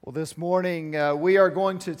Well, this morning we are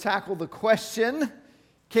going to tackle the question,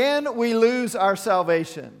 can we lose our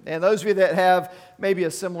salvation? And those of you that have maybe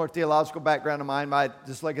a similar theological background to mine might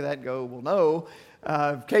just look at that and go, well,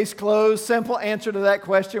 no. Case closed, simple answer to that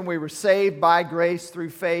question. We were saved by grace through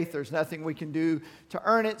faith. There's nothing we can do to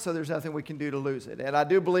earn it, so there's nothing we can do to lose it. And I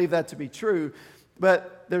do believe that to be true.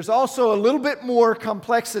 But there's also a little bit more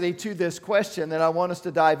complexity to this question that I want us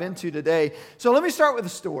to dive into today. So let me start with a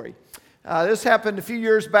story. This happened a few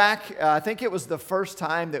years back. I think it was the first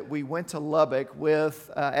time that we went to Lubbock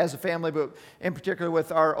with, as a family, but in particular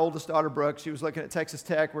with our oldest daughter, Brooke. She was looking at Texas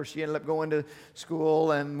Tech, where she ended up going to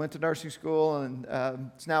school and went to nursing school, and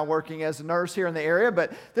is now working as a nurse here in the area.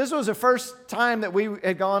 But this was the first time that we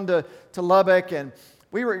had gone to Lubbock, and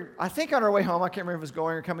we were, I think, on our way home. I can't remember if it was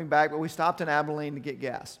going or coming back, but we stopped in Abilene to get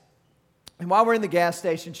gas. And while we're in the gas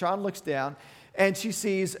station, Sean looks down, and she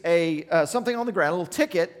sees something on the ground, a little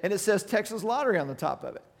ticket, and it says Texas Lottery on the top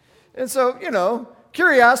of it. And so,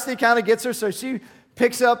 curiosity kind of gets her, so she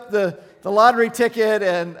picks up the lottery ticket,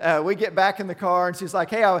 and we get back in the car, and she's like,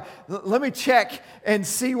 hey, let me check and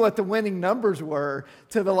see what the winning numbers were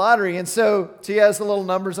to the lottery. And so she has the little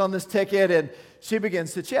numbers on this ticket, and she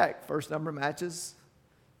begins to check. First number matches,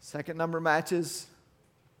 second number matches,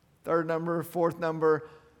 third number, fourth number,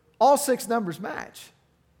 all 6 numbers match.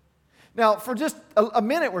 Now, for just a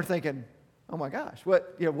minute, we're thinking, oh my gosh,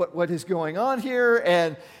 what is going on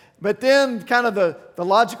here? But then kind of the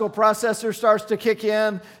logical processor starts to kick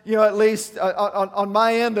in, at least on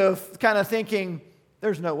my end of kind of thinking,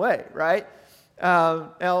 there's no way, right?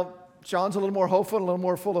 Now, Sean's a little more hopeful, a little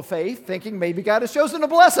more full of faith, thinking maybe God has chosen to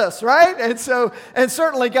bless us, right? And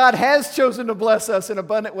certainly God has chosen to bless us in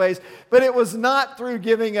abundant ways, but it was not through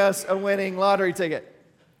giving us a winning lottery ticket.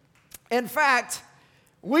 In fact,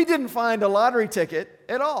 we didn't find a lottery ticket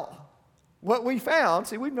at all. What we found,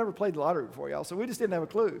 see, we've never played the lottery before, y'all, so we just didn't have a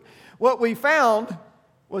clue. What we found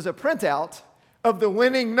was a printout of the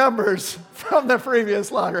winning numbers from the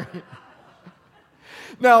previous lottery.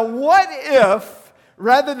 Now, what if,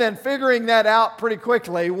 rather than figuring that out pretty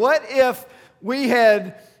quickly, what if we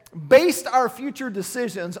had based our future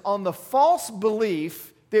decisions on the false belief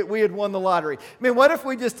that we had won the lottery? I mean, what if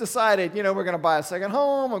we just decided, we're going to buy a second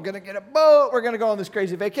home, we're going to get a boat, we're going to go on this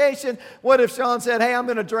crazy vacation? What if Sean said, hey, I'm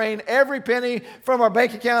going to drain every penny from our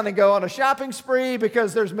bank account and go on a shopping spree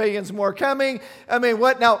because there's millions more coming? I mean,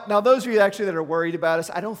 what? Now those of you actually that are worried about us,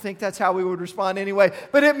 I don't think that's how we would respond anyway,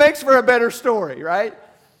 but it makes for a better story, right?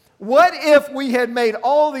 What if we had made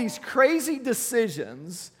all these crazy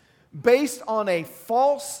decisions based on a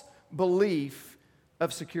false belief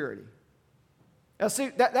of security? Now, see,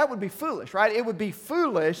 that would be foolish, right? It would be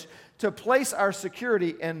foolish to place our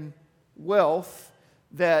security in wealth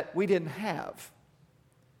that we didn't have.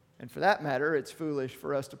 And for that matter, it's foolish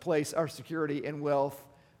for us to place our security in wealth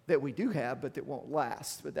that we do have, but that won't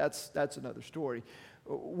last. But that's another story.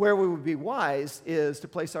 Where we would be wise is to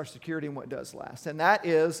place our security in what does last, and that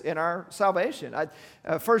is in our salvation.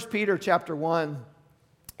 1 Peter chapter 1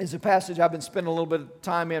 is a passage I've been spending a little bit of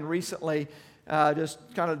time in recently, just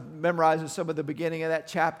kind of memorizing some of the beginning of that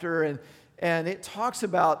chapter, and it talks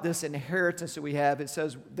about this inheritance that we have. It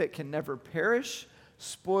says that can never perish,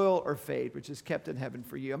 spoil, or fade, which is kept in heaven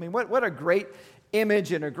for you. I mean, what a great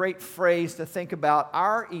image and a great phrase to think about.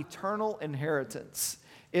 Our eternal inheritance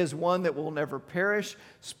is one that will never perish,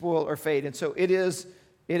 spoil, or fade. And so it is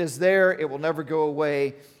there. It will never go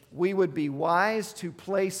away. We would be wise to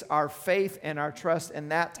place our faith and our trust in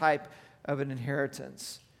that type of an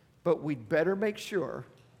inheritance. But we'd better make sure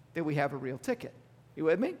that we have a real ticket. You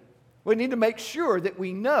with me? We need to make sure that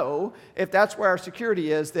we know, if that's where our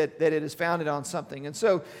security is, that it is founded on something. And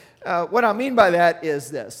so what I mean by that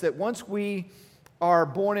is this, that once we are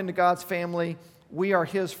born into God's family, we are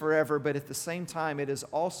His forever, but at the same time, it is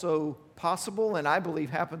also possible, and I believe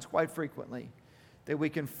happens quite frequently, that we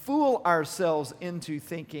can fool ourselves into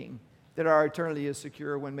thinking that our eternity is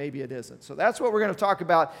secure when maybe it isn't. So that's what we're going to talk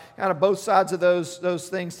about, kind of both sides of those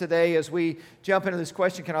things today as we jump into this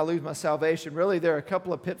question, can I lose my salvation? Really, there are a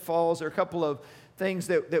couple of pitfalls, there are a couple of things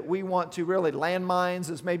that we want to really, landmines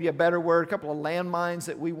is maybe a better word, a couple of landmines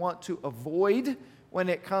that we want to avoid when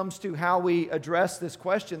it comes to how we address this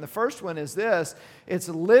question. The first one is this: it's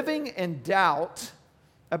living in doubt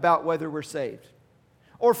about whether we're saved.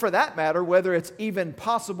 Or for that matter, whether it's even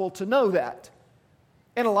possible to know that.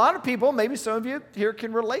 And a lot of people, maybe some of you here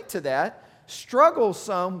can relate to that, struggle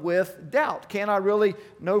some with doubt. Can I really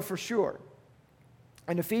know for sure?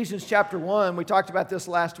 In Ephesians chapter 1, we talked about this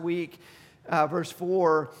last week, verse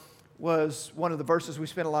 4 was one of the verses we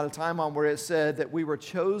spent a lot of time on, where it said that we were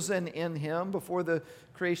chosen in Him before the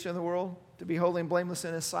creation of the world to be holy and blameless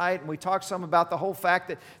in His sight. And we talked some about the whole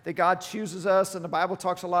fact that God chooses us, and the Bible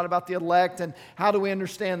talks a lot about the elect, and how do we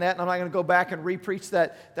understand that? And I'm not going to go back and re-preach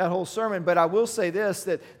that whole sermon, but I will say this,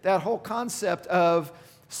 that whole concept of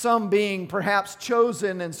some being perhaps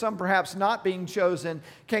chosen and some perhaps not being chosen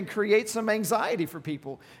can create some anxiety for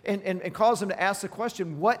people and cause them to ask the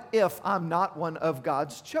question, what if I'm not one of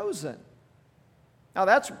God's chosen? Now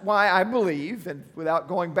that's why I believe, and without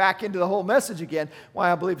going back into the whole message again, why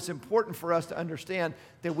I believe it's important for us to understand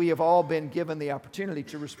that we have all been given the opportunity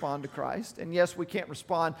to respond to Christ. And yes, we can't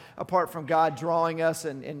respond apart from God drawing us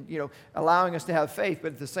and allowing us to have faith,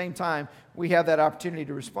 but at the same time, we have that opportunity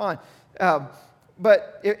to respond.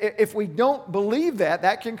 But if we don't believe that,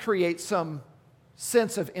 that can create some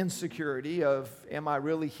sense of insecurity of, am I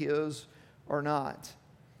really His or not?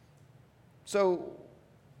 So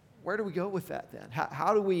where do we go with that then?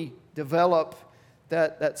 How do we develop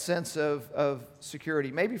that sense of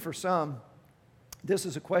security? Maybe for some, this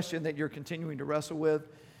is a question that you're continuing to wrestle with.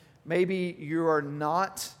 Maybe you are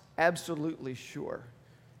not absolutely sure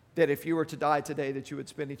that if you were to die today that you would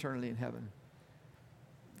spend eternity in heaven.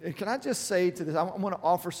 And can I just say to this, I want to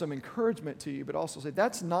offer some encouragement to you, but also say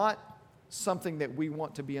that's not something that we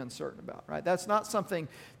want to be uncertain about, right? That's not something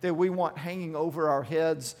that we want hanging over our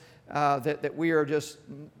heads, that we are just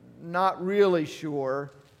not really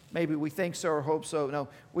sure. Maybe we think so or hope so. No,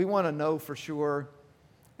 we want to know for sure.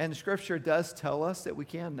 And Scripture does tell us that we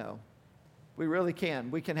can know. We really can.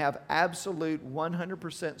 We can have absolute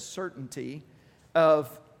 100% certainty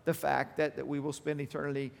of the fact that we will spend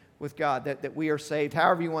eternity with God, that we are saved.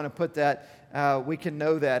 However you want to put that, we can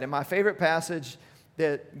know that. And my favorite passage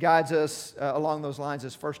that guides us along those lines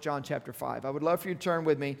is 1 John chapter 5. I would love for you to turn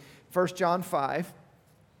with me, 1 John 5,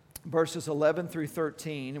 verses 11 through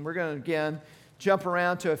 13. And we're going to, again, jump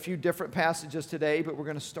around to a few different passages today, but we're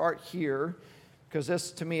going to start here because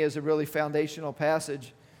this, to me, is a really foundational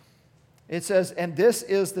passage. It says, "And this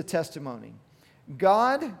is the testimony.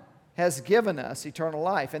 God has given us eternal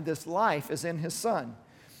life, and this life is in His Son.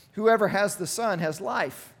 Whoever has the Son has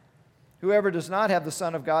life. Whoever does not have the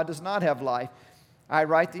Son of God does not have life. I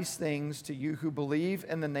write these things to you who believe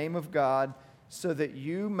in the name of God, so that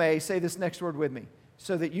you may," say this next word with me,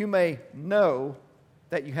 "so that you may know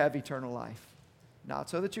that you have eternal life." Not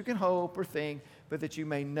so that you can hope or think, but that you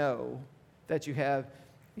may know that you have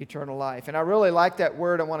eternal life. And I really like that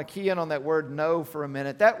word. I want to key in on that word "know" for a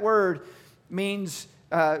minute. That word means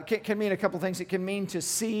can mean a couple things. It can mean to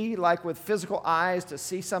see, like with physical eyes, to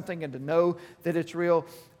see something and to know that it's real.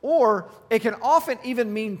 Or it can often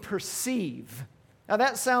even mean perceive. Now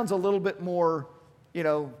that sounds a little bit more,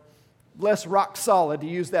 less rock solid to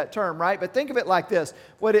use that term, right? But think of it like this.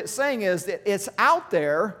 What it's saying is that it's out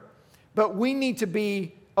there, but we need to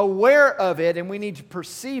be aware of it and we need to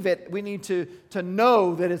perceive it. We need to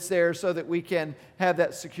know that it's there so that we can have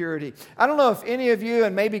that security. I don't know if any of you,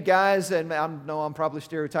 and maybe guys, and I know I'm probably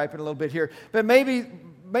stereotyping a little bit here, but maybe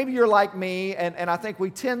you're like me, and I think we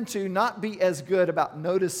tend to not be as good about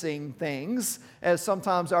noticing things as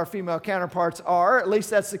sometimes our female counterparts are. At least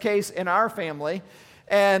that's the case in our family.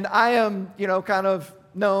 And I am, kind of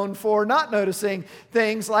known for not noticing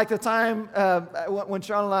things like the time when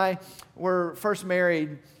Sean and I were first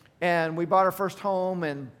married and we bought our first home,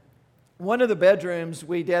 and one of the bedrooms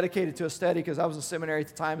we dedicated to a study because I was in seminary at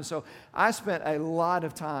the time, and so I spent a lot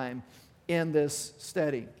of time in this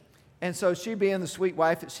study. And so she, being the sweet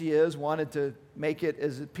wife that she is, wanted to make it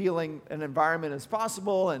as appealing an environment as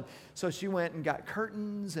possible, and so she went and got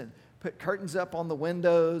curtains and put curtains up on the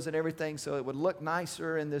windows and everything so it would look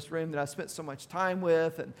nicer in this room that I spent so much time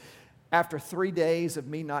with. And after 3 days of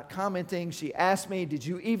me not commenting, she asked me, "Did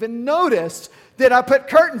you even notice that I put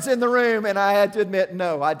curtains in the room?" And I had to admit,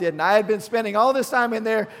 no, I didn't. I had been spending all this time in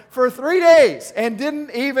there for 3 days and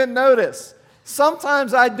didn't even notice.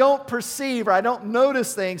 Sometimes I don't perceive or I don't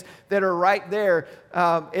notice things that are right there.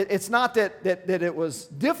 It's not that it was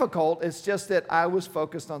difficult. It's just that I was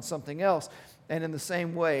focused on something else. And in the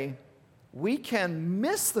same way, we can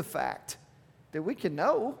miss the fact that we can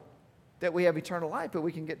know that we have eternal life, but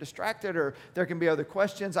we can get distracted, or there can be other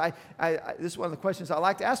questions. This is one of the questions I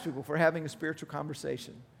like to ask people for having a spiritual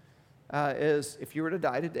conversation, is if you were to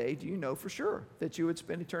die today, do you know for sure that you would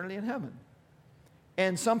spend eternity in heaven?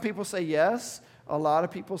 And some people say yes. A lot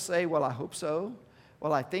of people say, well, I hope so.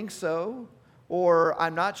 Well, I think so. Or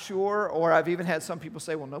I'm not sure. Or I've even had some people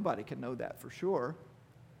say, well, nobody can know that for sure.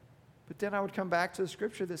 But then I would come back to the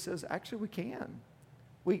Scripture that says, actually, we can.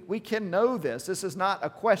 We can know this. This is not a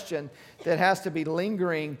question that has to be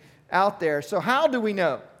lingering out there. So how do we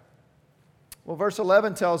know? Well, verse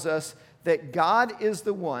 11 tells us that God is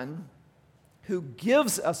the one who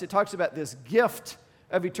gives us, it talks about this gift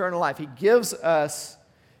of eternal life. He gives us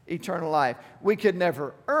eternal life. We could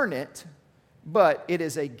never earn it, but it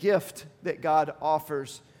is a gift that God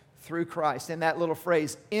offers through Christ. And that little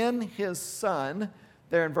phrase, in His Son,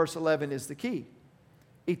 there in verse 11 is the key.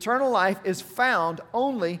 Eternal life is found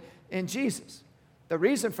only in Jesus. The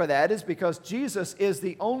reason for that is because Jesus is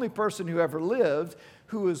the only person who ever lived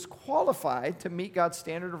who is qualified to meet God's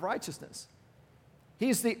standard of righteousness.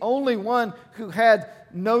 He's the only one who had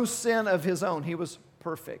no sin of His own. He was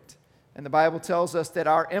perfect. And the Bible tells us that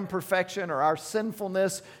our imperfection or our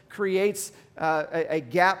sinfulness creates a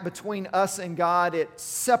gap between us and God. It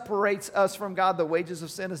separates us from God. The wages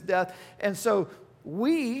of sin is death. And so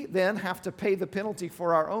we then have to pay the penalty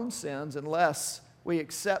for our own sins unless we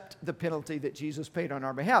accept the penalty that Jesus paid on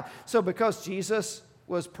our behalf. So because Jesus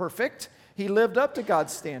was perfect, He lived up to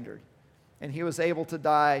God's standard. And He was able to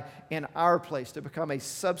die in our place, to become a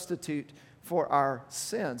substitute for our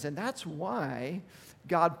sins. And that's why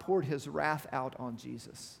God poured His wrath out on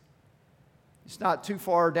Jesus. It's not too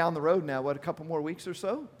far down the road now, a couple more weeks or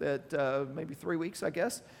so, that maybe 3 weeks, I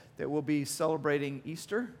guess, that we'll be celebrating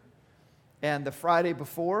Easter. And the Friday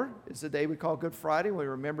before is the day we call Good Friday. We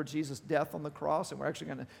remember Jesus' death on the cross. And we're actually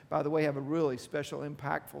going to, by the way, have a really special,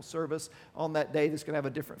 impactful service on that day that's going to have a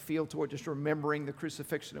different feel to it, just remembering the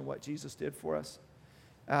crucifixion and what Jesus did for us.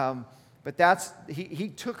 But he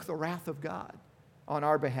took the wrath of God on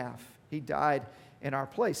our behalf. He died in our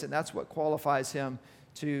place. And that's what qualifies Him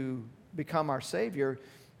to become our Savior.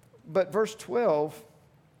 But verse 12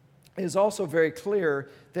 is also very clear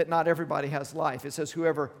that not everybody has life. It says,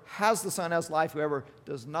 whoever has the Son has life. Whoever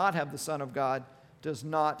does not have the Son of God does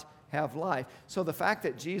not have life. So the fact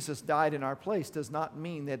that Jesus died in our place does not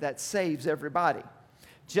mean that saves everybody.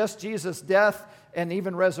 Just Jesus' death and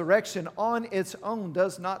even resurrection on its own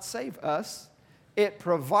does not save us. It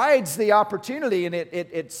provides the opportunity and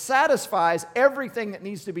it satisfies everything that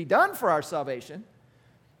needs to be done for our salvation.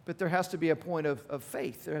 But there has to be a point of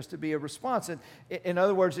faith. There has to be a response. And in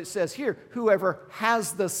other words, it says here, whoever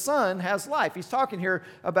has the Son has life. He's talking here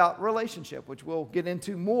about relationship, which we'll get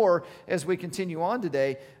into more as we continue on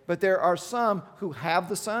today. But there are some who have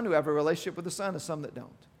the Son, who have a relationship with the Son, and some that don't.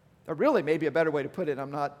 Or really, maybe a better way to put it,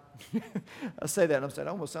 I say that and I'm saying,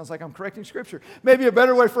 it almost sounds like I'm correcting Scripture. Maybe a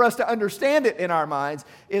better way for us to understand it in our minds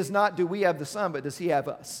is not do we have the Son, but does He have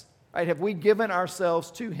us? Right? Have we given ourselves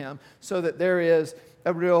to Him so that there is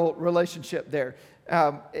a real relationship there?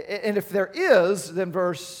 And if there is, then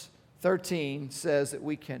verse 13 says that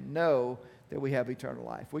we can know that we have eternal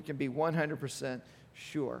life. We can be 100%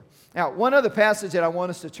 sure. Now, one other passage that I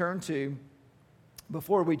want us to turn to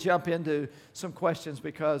before we jump into some questions,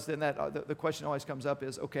 because then the question always comes up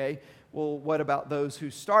is, okay, well, what about those who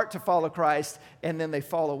start to follow Christ and then they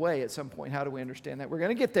fall away at some point? How do we understand that? We're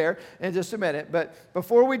going to get there in just a minute. But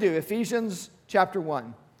before we do, Ephesians chapter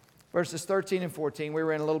 1. Verses 13 and 14. We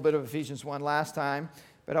were in a little bit of Ephesians 1 last time,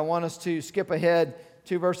 but I want us to skip ahead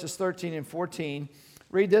to verses 13 and 14.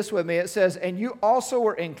 Read this with me. It says, and you also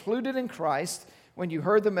were included in Christ when you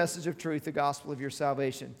heard the message of truth, the gospel of your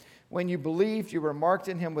salvation. When you believed, you were marked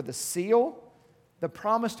in Him with a seal, the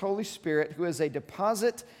promised Holy Spirit, who is a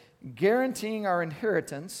deposit guaranteeing our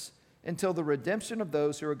inheritance until the redemption of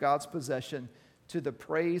those who are God's possession, to the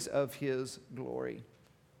praise of His glory.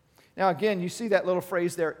 Now again, you see that little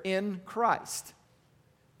phrase there, in Christ.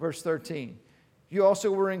 Verse 13. You also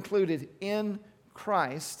were included in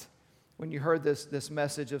Christ when you heard this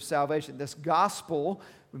message of salvation. This gospel,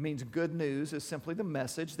 which means good news, is simply the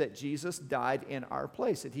message that Jesus died in our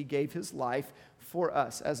place, that He gave His life for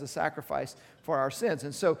us as a sacrifice for our sins.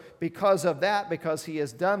 And so because of that, because He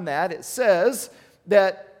has done that, it says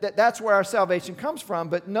that's where our salvation comes from.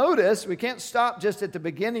 But notice, we can't stop just at the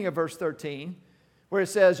beginning of verse 13, where it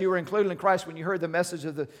says you were included in Christ when you heard the message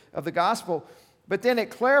of the gospel. But then it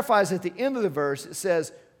clarifies at the end of the verse, it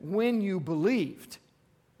says, when you believed,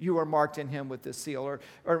 you are marked in Him with this seal.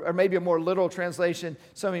 Or maybe a more literal translation,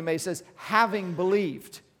 some of you may says, having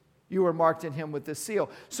believed, you are marked in Him with this seal.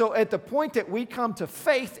 So at the point that we come to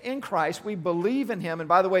faith in Christ, we believe in Him. And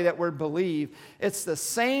by the way, that word believe, it's the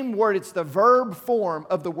same word, it's the verb form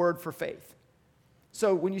of the word for faith.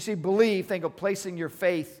 So when you see believe, think of placing your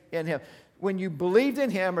faith in Him. When you believed in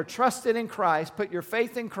Him or trusted in Christ, put your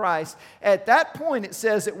faith in Christ, at that point it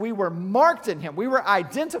says that we were marked in Him. We were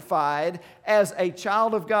identified as a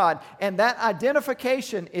child of God. And that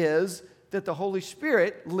identification is that the Holy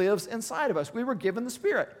Spirit lives inside of us. We were given the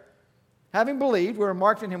Spirit. Having believed, we were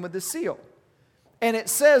marked in Him with the seal. And it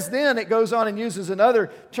says then, it goes on and uses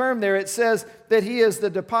another term there. It says that He is the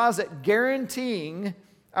deposit guaranteeing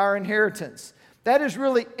our inheritance. That is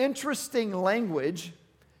really interesting language,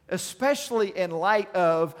 especially in light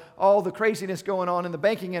of all the craziness going on in the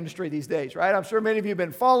banking industry these days, right? I'm sure many of you have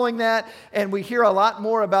been following that, and we hear a lot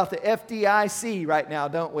more about the FDIC right now,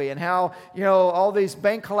 don't we? And how, all these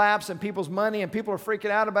bank collapse and people's money, and people are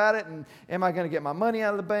freaking out about it, and am I going to get my money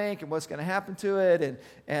out of the bank, and what's going to happen to it?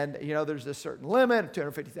 And there's this certain limit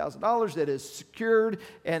of $250,000 that is secured,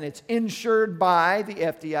 and it's insured by the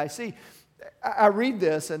FDIC. I read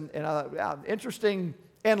this, and interesting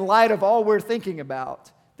in light of all we're thinking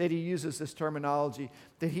about, that he uses this terminology,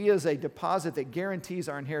 that he is a deposit that guarantees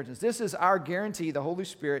our inheritance. This is our guarantee, the Holy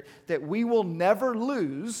Spirit, that we will never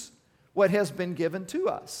lose what has been given to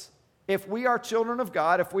us. If we are children of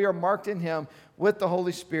God, if we are marked in him with the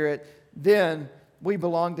Holy Spirit, then we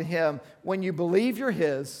belong to him. When you believe you're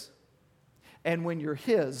his, and when you're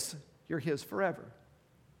his forever.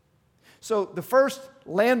 So the first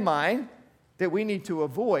landmine that we need to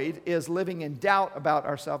avoid is living in doubt about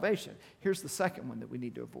our salvation. Here's the second one that we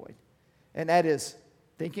need to avoid, and that is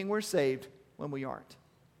thinking we're saved when we aren't.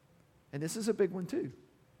 And this is a big one too.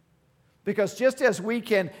 Because just as we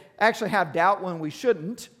can actually have doubt when we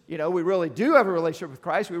shouldn't, we really do have a relationship with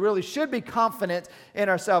Christ, we really should be confident in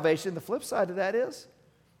our salvation. The flip side of that is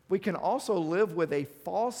we can also live with a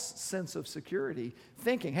false sense of security,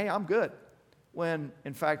 thinking, hey, I'm good, when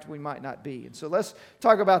in fact we might not be. And so let's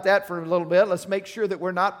talk about that for a little bit. Let's make sure that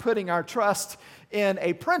we're not putting our trust in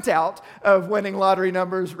a printout of winning lottery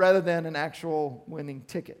numbers rather than an actual winning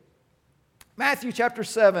ticket. Matthew chapter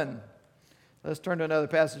 7. Let's turn to another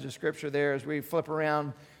passage of Scripture there as we flip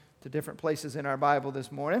around to different places in our Bible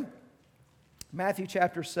this morning. Matthew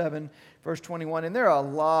chapter 7, verse 21. And there are a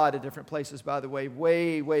lot of different places, by the way,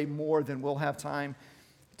 way more than we'll have time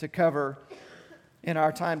to cover in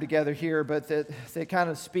our time together here, but that they kind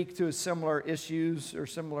of speak to similar issues or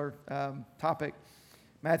similar topic.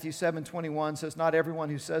 Matthew 7:21 says, "Not everyone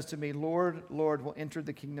who says to me, 'Lord, Lord,' will enter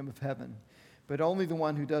the kingdom of heaven, but only the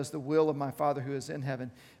one who does the will of my Father who is in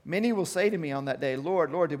heaven. Many will say to me on that day,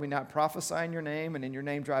 'Lord, Lord, did we not prophesy in your name, and in your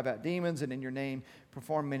name drive out demons, and in your name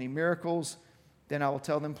perform many miracles?' Then I will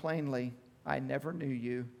tell them plainly, 'I never knew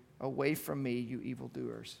you. Away from me, you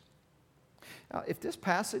evildoers.'" Now, if this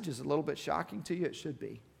passage is a little bit shocking to you, it should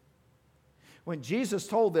be. When Jesus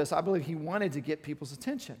told this, I believe he wanted to get people's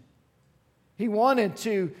attention. He wanted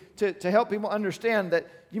to help people understand that,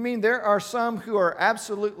 you mean there are some who are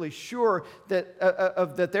absolutely sure that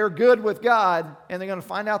that they're good with God, and they're going to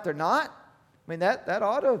find out they're not? I mean, that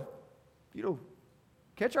ought to,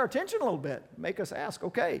 catch our attention a little bit, make us ask,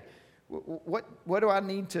 okay, what do I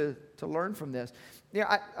need to learn from this?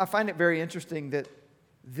 I find it very interesting that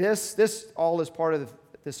this all is part of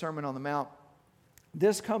the Sermon on the Mount.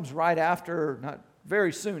 This comes right after, not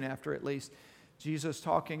very soon after at least, Jesus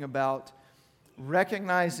talking about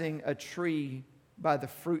recognizing a tree by the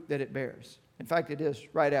fruit that it bears. In fact, it is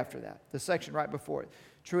right after that, the section right before it.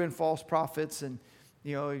 True and false prophets, and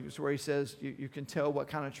it's where he says you can tell what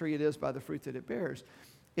kind of tree it is by the fruit that it bears.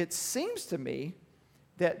 It seems to me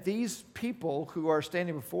that these people who are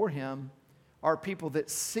standing before him are people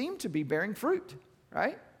that seem to be bearing fruit.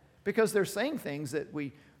 Right? Because they're saying things that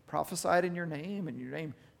we prophesied in your name, and your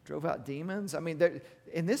name drove out demons. I mean,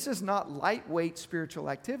 and this is not lightweight spiritual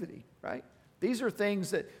activity, right? These are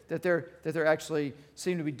things that they're actually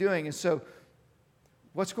seem to be doing. And so,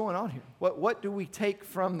 what's going on here? What do we take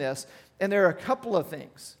from this? And there are a couple of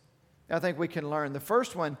things I think we can learn. The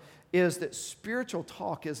first one is that spiritual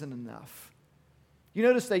talk isn't enough. You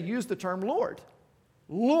notice they use the term Lord.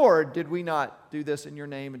 Lord, did we not do this in your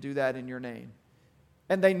name and do that in your name?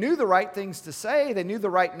 And they knew the right things to say. They knew the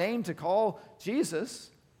right name to call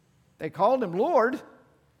Jesus. They called him Lord,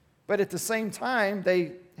 but at the same time,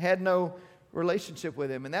 they had no relationship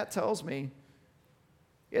with him. And that tells me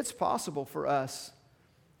it's possible for us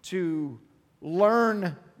to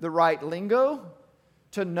learn the right lingo,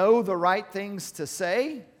 to know the right things to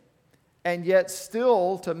say, and yet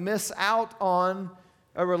still to miss out on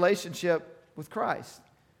a relationship with Christ.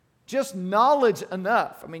 Just knowledge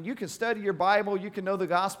enough. I mean, you can study your Bible, you can know the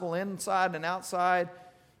gospel inside and outside,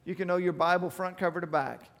 you can know your Bible front cover to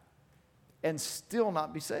back, and still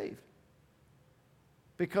not be saved.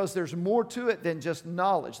 Because there's more to it than just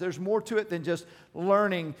knowledge. There's more to it than just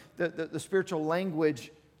learning the spiritual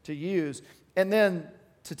language to use. And then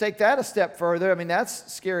to take that a step further, I mean,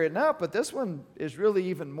 that's scary enough, but this one is really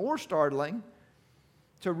even more startling,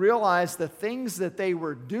 to realize the things that they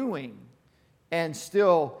were doing, and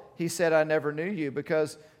still he said, "I never knew you."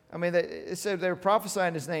 Because, I mean, it said they were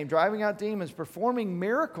prophesying his name, driving out demons, performing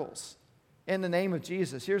miracles in the name of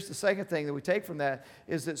Jesus. Here's the second thing that we take from that,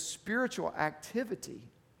 is that spiritual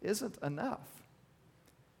activity isn't enough.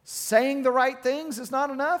 Saying the right things is not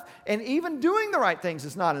enough, and even doing the right things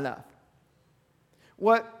is not enough.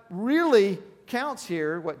 What really counts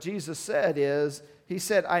here, what Jesus said is, he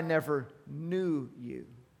said, I never knew you.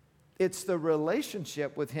 It's the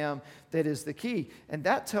relationship with him that is the key. And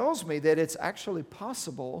that tells me that it's actually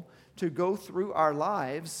possible to go through our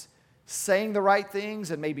lives saying the right things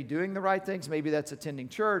and maybe doing the right things. Maybe that's attending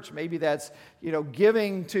church. Maybe that's,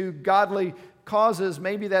 giving to godly causes.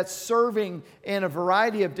 Maybe that's serving in a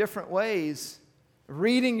variety of different ways.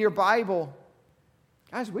 Reading your Bible.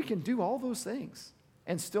 Guys, we can do all those things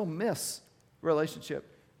and still miss relationship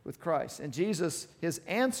with Christ. And Jesus, his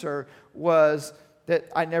answer was that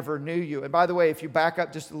I never knew you. And by the way, if you back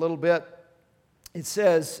up just a little bit, it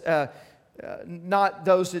says, not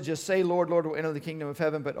those that just say, Lord, Lord, will enter the kingdom of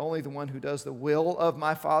heaven, but only the one who does the will of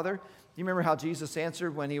my Father. You remember how Jesus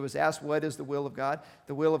answered when he was asked, what is the will of God?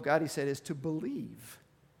 The will of God, he said, is to believe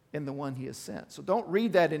in the one he has sent. So don't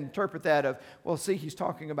read that and interpret that of, well, see, he's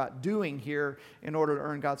talking about doing here in order to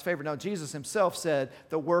earn God's favor. No, Jesus himself said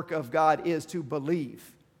the work of God is to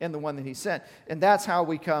believe in the one that he sent. And that's how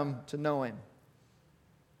we come to know him.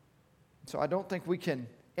 So I don't think we can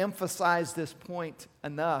emphasize this point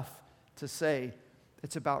enough to say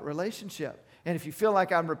it's about relationship. And if you feel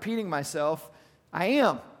like I'm repeating myself, I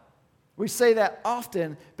am. We say that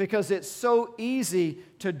often because it's so easy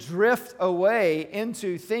to drift away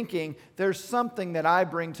into thinking there's something that I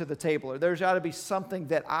bring to the table, or there's got to be something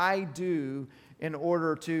that I do in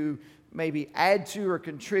order to maybe add to or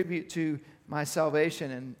contribute to my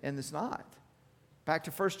salvation, and it's not. Back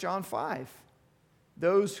to 1 John 5.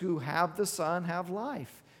 Those who have the Son have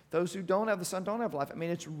life. Those who don't have the Son don't have life. I mean,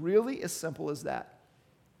 it's really as simple as that.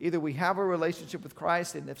 Either we have a relationship with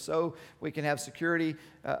Christ, and if so, we can have security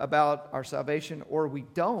about our salvation, or we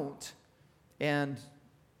don't, and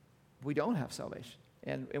we don't have salvation.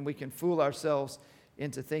 And we can fool ourselves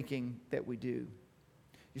into thinking that we do.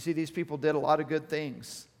 You see, these people did a lot of good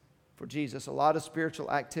things for Jesus, a lot of spiritual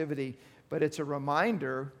activity, but it's a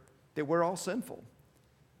reminder that we're all sinful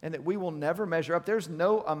and that we will never measure up. There's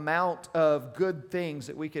no amount of good things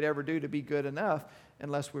that we could ever do to be good enough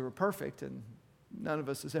unless we were perfect, and none of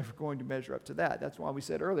us is ever going to measure up to that. That's why we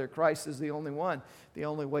said earlier, Christ is the only one, the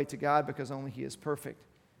only way to God, because only he is perfect.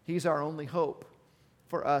 He's our only hope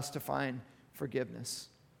for us to find forgiveness.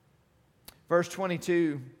 Verse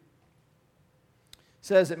 22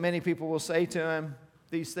 says that many people will say to him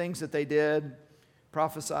these things that they did,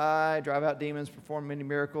 prophesy, drive out demons, perform many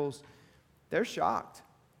miracles. They're shocked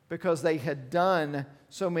because they had done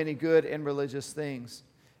so many good and religious things.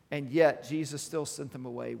 And yet, Jesus still sent them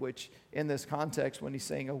away, which in this context, when he's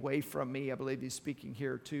saying away from me, I believe he's speaking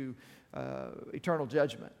here to eternal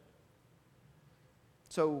judgment.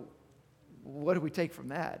 So what do we take from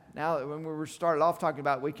that? Now, when we were started off talking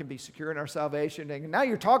about we can be secure in our salvation, and now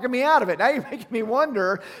you're talking me out of it. Now you're making me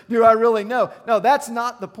wonder, do I really know? No, that's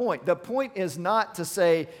not the point. The point is not to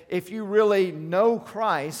say, if you really know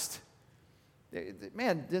Christ,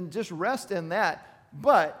 man, then just rest in that.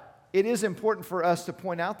 But it is important for us to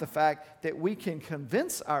point out the fact that we can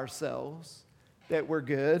convince ourselves that we're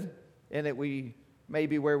good and that we may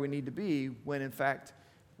be where we need to be when, in fact,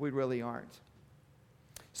 we really aren't.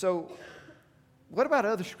 So, what about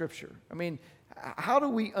other Scripture? I mean, how do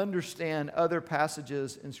we understand other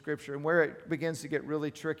passages in Scripture? And where it begins to get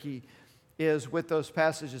really tricky is with those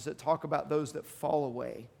passages that talk about those that fall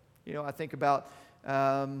away. I think about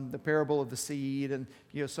the parable of the seed, and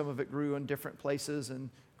some of it grew in different places, and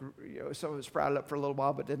some of it sprouted up for a little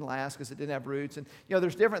while but didn't last because it didn't have roots. And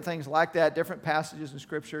there's different things like that, different passages in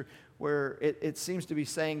Scripture where it seems to be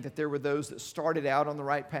saying that there were those that started out on the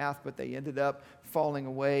right path, but they ended up falling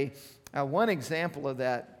away. One example of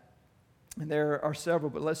that, and there are several,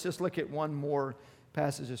 but let's just look at one more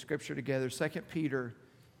passage of Scripture together. 2 Peter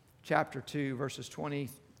chapter 2, verses 20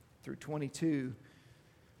 through 22.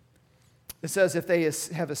 It says, if they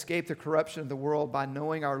have escaped the corruption of the world by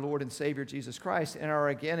knowing our Lord and Savior Jesus Christ and are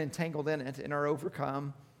again entangled in it and are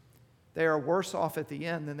overcome, they are worse off at the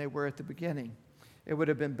end than they were at the beginning. It would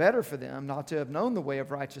have been better for them not to have known the way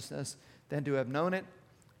of righteousness than to have known it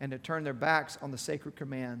and to turn their backs on the sacred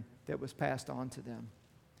command that was passed on to them.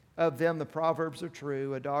 Of them the proverbs are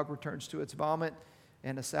true, a dog returns to its vomit,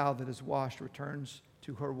 and a sow that is washed returns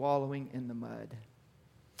to her wallowing in the mud.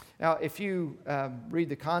 Now, if you read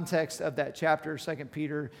the context of that chapter, 2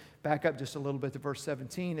 Peter, back up just a little bit to verse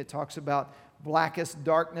 17, it talks about blackest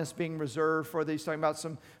darkness being reserved for these, talking about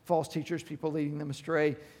some false teachers, people leading them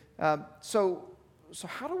astray. So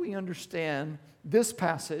how do we understand this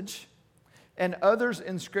passage and others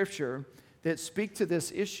in Scripture that speak to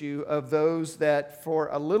this issue of those that for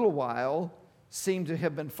a little while seem to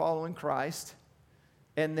have been following Christ,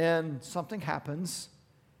 and then something happens,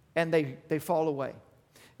 and they fall away.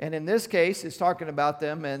 And in this case, it's talking about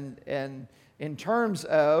them, and in terms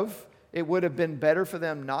of it would have been better for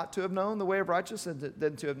them not to have known the way of righteousness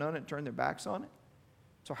than to have known it and turned their backs on it.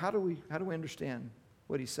 So how do we understand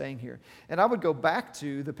what he's saying here? And I would go back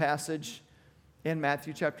to the passage in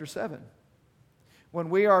Matthew chapter 7. When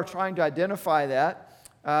we are trying to identify that,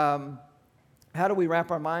 how do we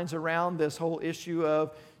wrap our minds around this whole issue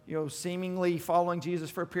of, seemingly following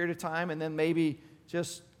Jesus for a period of time and then maybe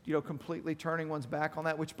just, completely turning one's back on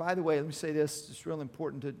that? Which, by the way, let me say this, it's really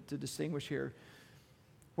important to distinguish here.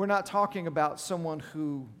 We're not talking about someone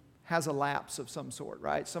who has a lapse of some sort,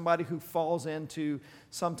 right? Somebody who falls into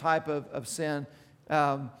some type of sin.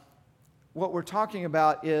 What we're talking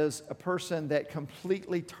about is a person that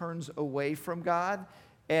completely turns away from God,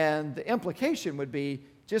 and the implication would be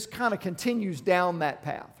just kind of continues down that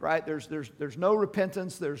path, right? There's no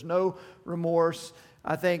repentance, there's no remorse.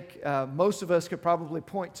 I think most of us could probably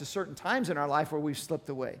point to certain times in our life where we've slipped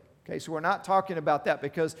away. Okay, so we're not talking about that,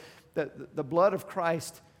 because the blood of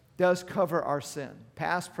Christ does cover our sin,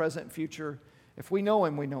 past, present, future. If we know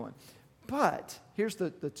Him, we know Him. But here's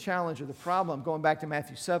the challenge or the problem, going back to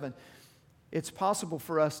Matthew 7. It's possible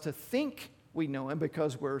for us to think we know Him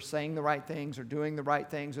because we're saying the right things or doing the right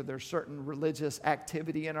things, or there's certain religious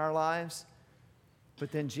activity in our lives.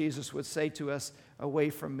 But then Jesus would say to us, away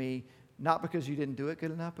from me, not because you didn't do it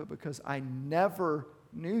good enough, but because I never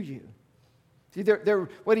knew you. See,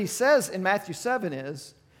 what he says in Matthew 7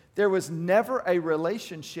 is, there was never a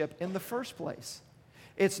relationship in the first place.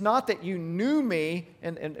 It's not that you knew me,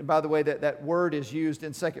 and by the way, that word is used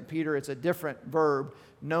in 2 Peter. It's a different verb,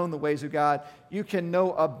 known the ways of God. You can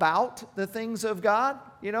know about the things of God,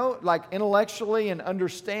 like intellectually, and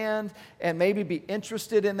understand and maybe be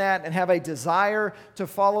interested in that and have a desire to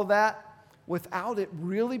follow that without it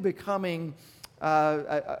really becoming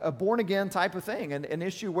a born-again type of thing, an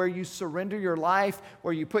issue where you surrender your life,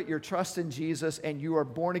 where you put your trust in Jesus, and you are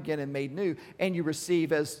born again and made new, and you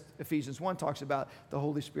receive, as Ephesians 1 talks about, the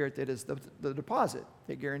Holy Spirit that is the deposit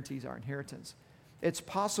that guarantees our inheritance. It's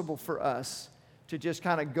possible for us to just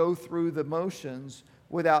kind of go through the motions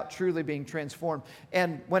without truly being transformed.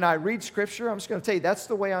 And when I read Scripture, I'm just going to tell you, that's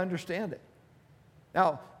the way I understand it.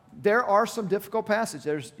 Now, there are some difficult passages.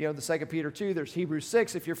 There's, the 2 Peter 2. There's Hebrews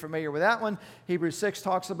 6, if you're familiar with that one. Hebrews 6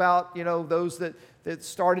 talks about, those that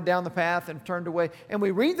started down the path and turned away. And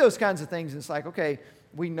we read those kinds of things, and it's like, okay,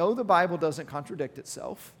 we know the Bible doesn't contradict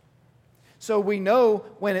itself. So we know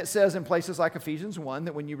when it says in places like Ephesians 1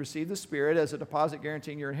 that when you receive the Spirit as a deposit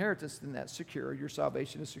guaranteeing your inheritance, then that's secure. Your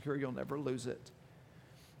salvation is secure. You'll never lose it.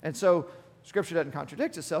 And so Scripture doesn't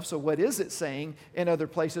contradict itself, so what is it saying in other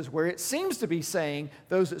places where it seems to be saying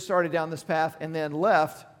those that started down this path and then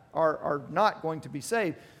left are not going to be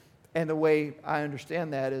saved? And the way I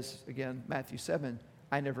understand that is, again, Matthew 7,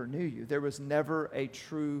 I never knew you. There was never a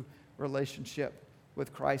true relationship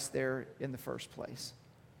with Christ there in the first place.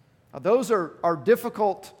 Now, those are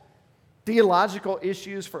difficult theological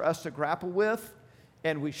issues for us to grapple with,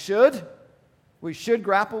 and we should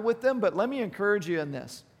grapple with them, but let me encourage you in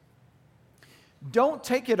this. Don't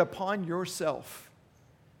take it upon yourself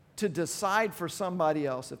to decide for somebody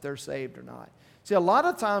else if they're saved or not. See, a lot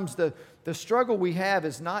of times the struggle we have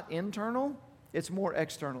is not internal, it's more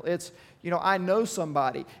external. It's, I know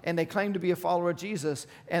somebody and they claim to be a follower of Jesus,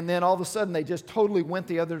 and then all of a sudden they just totally went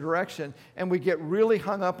the other direction, and we get really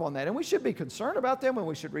hung up on that. And we should be concerned about them, and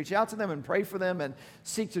we should reach out to them and pray for them and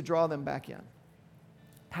seek to draw them back in.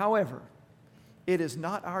 However, it is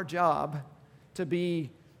not our job to be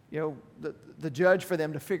the judge for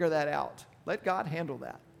them to figure that out. Let God handle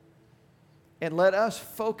that. And let us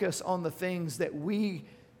focus on the things that we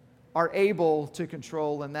are able to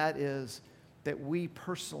control, and that is that we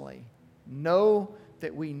personally know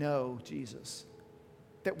that we know Jesus,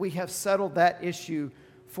 that we have settled that issue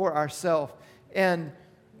for ourselves. And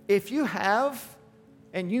if you have,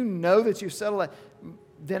 and you know that you've settled it,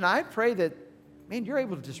 then I pray that, you're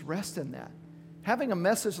able to just rest in that. Having a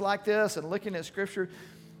message like this and looking at Scripture,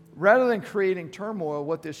 rather than creating turmoil,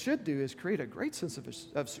 what this should do is create a great sense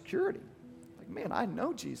of security. Like, I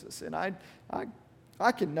know Jesus, and I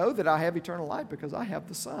can know that I have eternal life because I have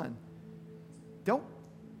the Son.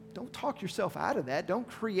 Don't talk yourself out of that. Don't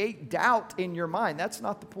create doubt in your mind. That's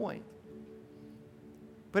not the point.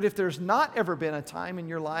 But if there's not ever been a time in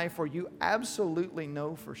your life where you absolutely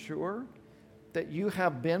know for sure that you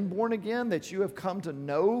have been born again, that you have come to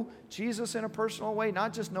know Jesus in a personal way,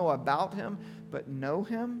 not just know about Him, but know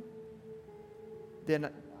Him, then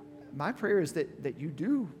my prayer is that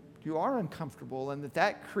you are uncomfortable, and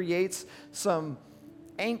that creates some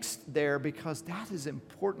angst there, because that is an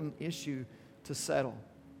important issue to settle.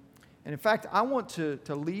 And in fact, I want to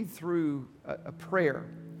lead through a prayer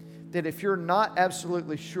that if you're not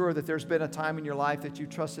absolutely sure that there's been a time in your life that you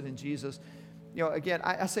trusted in Jesus, again,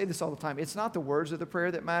 I say this all the time. It's not the words of the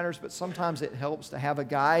prayer that matters, but sometimes it helps to have a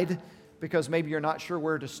guide because maybe you're not sure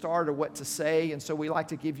where to start or what to say. And so we like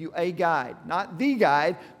to give you a guide, not the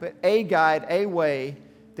guide, but a guide, a way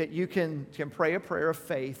that you can pray a prayer of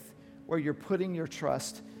faith where you're putting your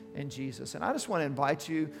trust in Jesus. And I just want to invite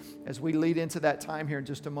you as we lead into that time here in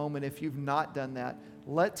just a moment, if you've not done that,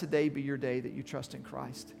 let today be your day that you trust in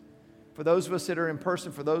Christ. For those of us that are in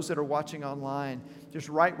person, for those that are watching online, just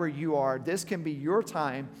right where you are, this can be your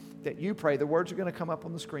time that you pray. The words are going to come up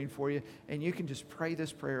on the screen for you, and you can just pray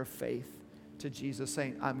this prayer of faith to Jesus,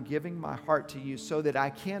 saying, I'm giving my heart to you so that I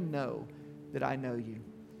can know that I know you.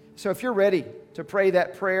 So if you're ready to pray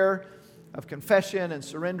that prayer of confession and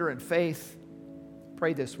surrender and faith,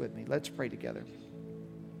 pray this with me. Let's pray together.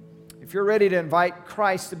 If you're ready to invite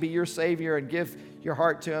Christ to be your Savior and give your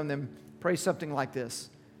heart to Him, then pray something like this.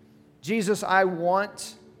 Jesus, I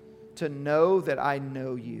want to know that I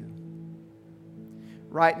know you.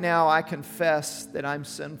 Right now, I confess that I'm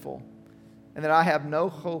sinful and that I have no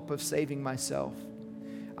hope of saving myself.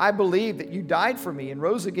 I believe that you died for me and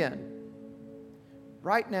rose again.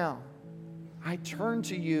 Right now, I turn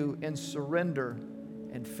to you in surrender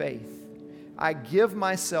and faith. I give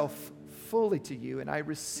myself fully to you and I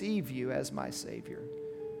receive you as my Savior.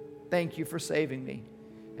 Thank you for saving me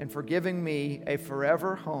and for giving me a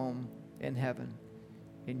forever home in heaven.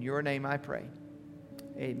 In your name I pray.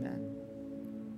 Amen.